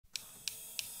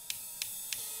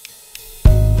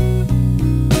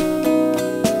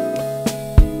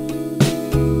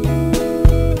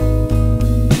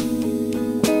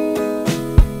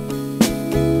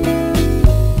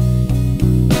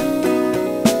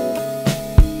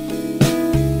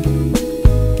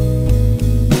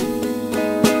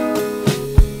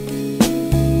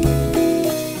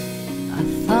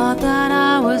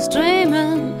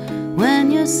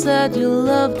said you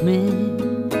loved me,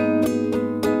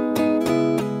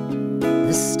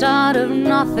 the start of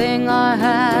nothing. I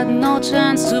had no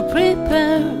chance to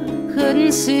prepare,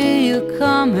 couldn't see you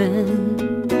coming.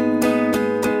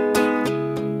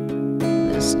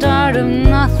 The start of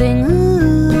nothing.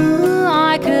 Ooh,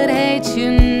 I could hate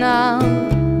you now.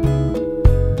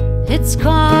 It's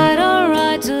quite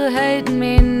alright to hate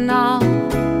me now,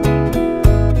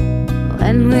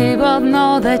 when we both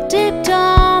know that deep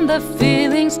down the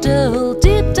feeling still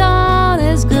deep down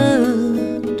is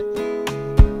good.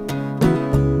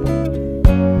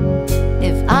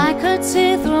 If I could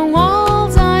see through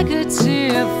walls, I could see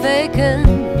you faking.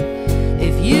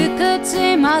 If you could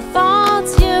see my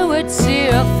thoughts, you would see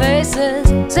your faces.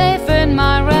 Safe in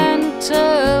my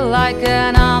rental like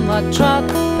an armored truck.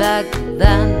 Back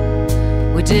then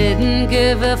we didn't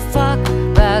give a fuck.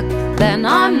 Back then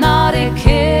I'm not a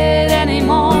kid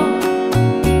anymore.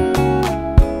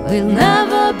 We'll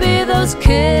never be those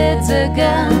kids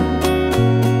again.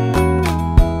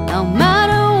 No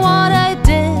matter what I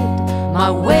did,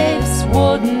 my waves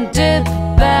wouldn't dip.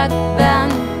 Back then,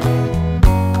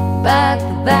 back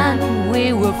then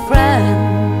we were friends.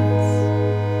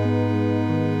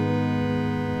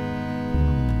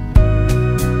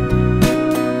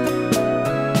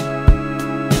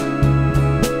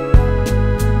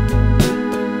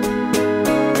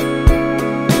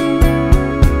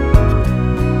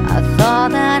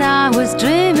 That I was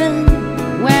dreaming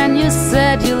when you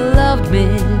said you loved me,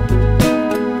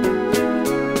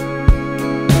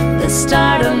 the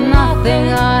start of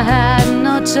nothing. I had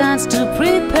no chance to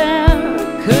prepare,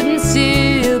 couldn't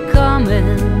see you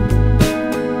coming.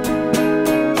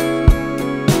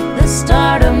 The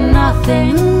start of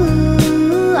nothing.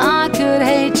 Ooh, I could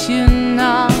hate you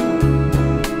now.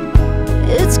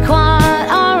 It's quite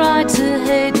alright to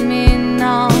hate me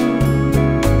now,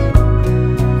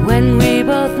 when we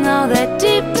both know that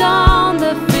deep down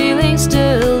the feeling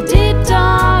still deep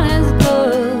down is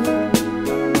good.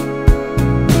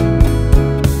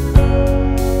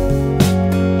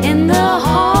 In the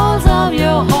halls of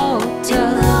your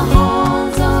hotel,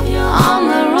 on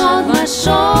the road my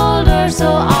shoulder, so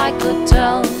I could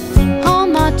tell how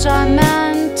much I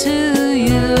meant to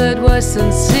you. It was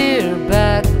sincere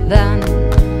back then.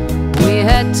 We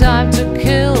had time to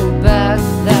kill back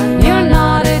then. You're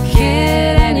not a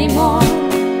kid anymore.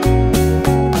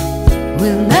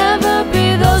 We'll never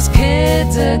be those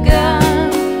kids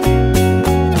again.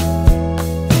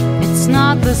 It's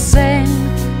not the same,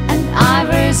 and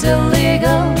ivory's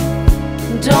illegal.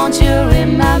 Don't you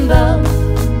remember?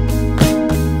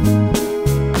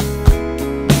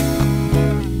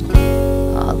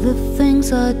 All the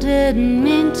things I didn't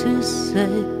mean to say,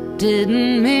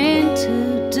 didn't mean to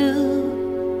do.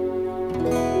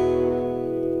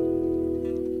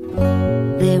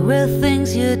 There were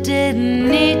things you didn't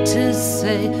need to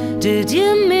say, did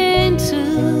you mean to?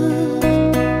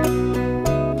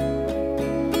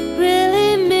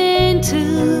 Really mean to?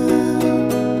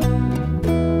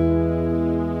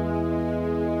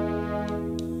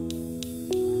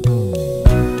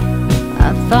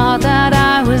 I thought that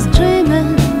I was dreaming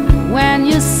when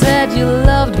you said you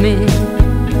loved me,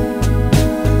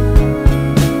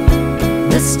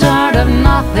 the start of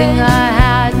nothing. I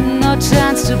had no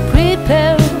chance to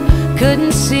prepare,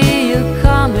 couldn't see you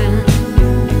coming.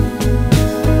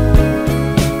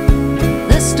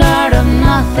 The start of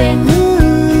nothing.